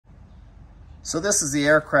So this is the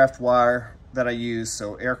aircraft wire that I use.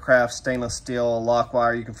 So aircraft stainless steel lock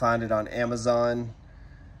wire. You can find it on Amazon.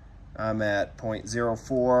 I'm at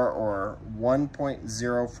 0.04 or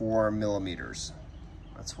 1.04 millimeters.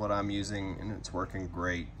 That's what I'm using, and it's working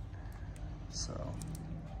great. So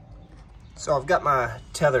I've got my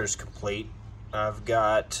tethers complete. I've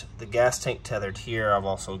got the gas tank tethered here. I've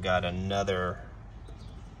also got another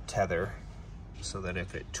tether so that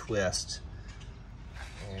if it twists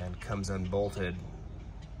and comes unbolted,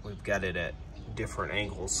 we've got it at different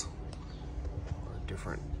angles or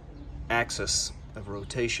different axis of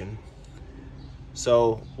rotation.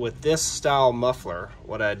 So with this style muffler,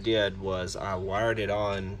 what I did was I wired it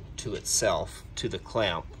on to itself, to the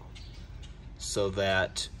clamp, so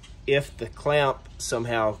that if the clamp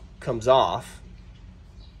somehow comes off,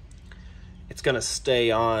 it's going to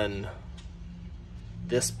stay on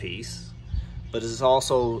this piece, but it's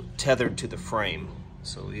also tethered to the frame.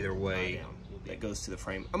 So either way, it goes to the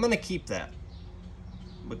frame. I'm going to keep that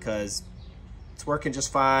because it's working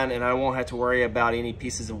just fine, and I won't have to worry about any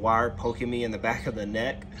pieces of wire poking me in the back of the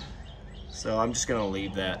neck. So I'm just going to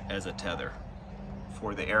leave that as a tether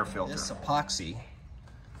for the air filter. This epoxy,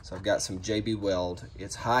 so I've got some JB Weld.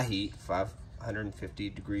 It's high heat, 550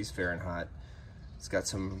 degrees Fahrenheit. It's got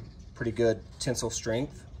some pretty good tensile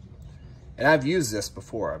strength. And I've used this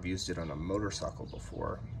before. I've used it on a motorcycle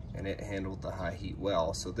before, and it handled the high heat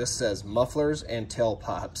well. So this says mufflers and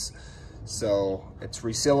tailpipes. So it's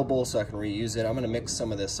resealable, so I can reuse it. I'm gonna mix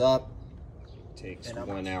some of this up. It takes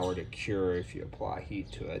 1 hour to cure if you apply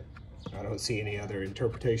heat to it. I don't see any other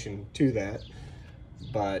interpretation to that,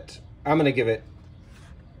 but I'm gonna give it,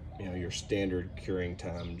 you know, your standard curing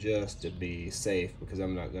time just to be safe, because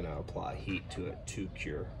I'm not gonna apply heat to it to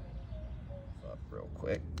cure. Up real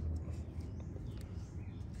quick.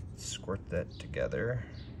 Squirt that together.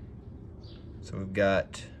 So we've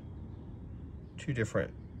got 2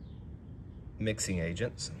 different mixing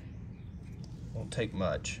agents. Won't take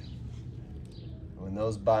much. When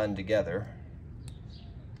those bind together,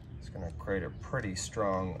 it's going to create a pretty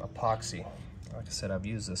strong epoxy. Like I said, I've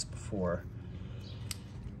used this before,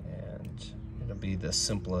 and it'll be the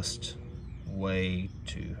simplest way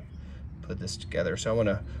to put this together. So I want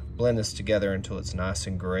to blend this together until it's nice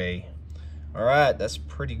and gray. All right, that's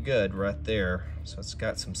pretty good right there. So it's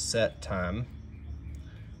got some set time.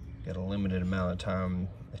 Got a limited amount of time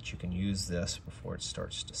that you can use this before it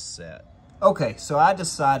starts to set. Okay, so I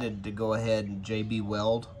decided to go ahead and JB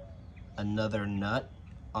Weld another nut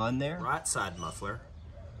on there. Right side muffler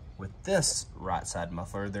with this right side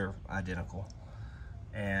muffler, they're identical.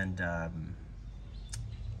 And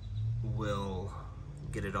we'll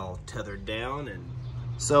get it all tethered down. And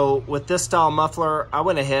so with this style muffler, I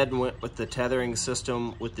went ahead and went with the tethering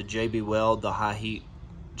system with the JB Weld, the high heat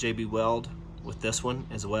JB Weld, with this one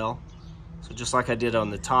as well. So just like I did on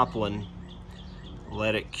the top one,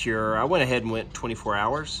 let it cure. I went ahead and went 24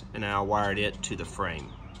 hours, and I wired it to the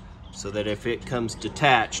frame so that if it comes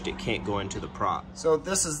detached, it can't go into the prop. So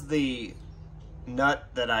this is the nut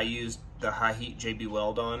that I used the high heat JB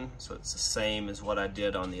Weld on. So it's the same as what I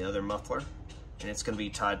did on the other muffler, and it's going to be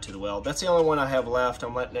tied to the weld. That's the only one I have left.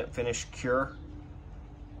 I'm letting it finish cure.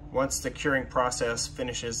 Once the curing process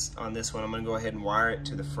finishes on this one, I'm going to go ahead and wire it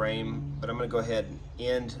to the frame, but I'm going to go ahead and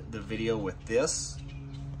end the video with this.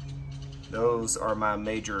 Those are my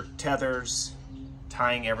major tethers,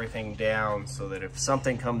 tying everything down so that if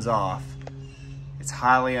something comes off, it's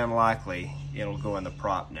highly unlikely it'll go in the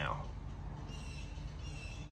prop now.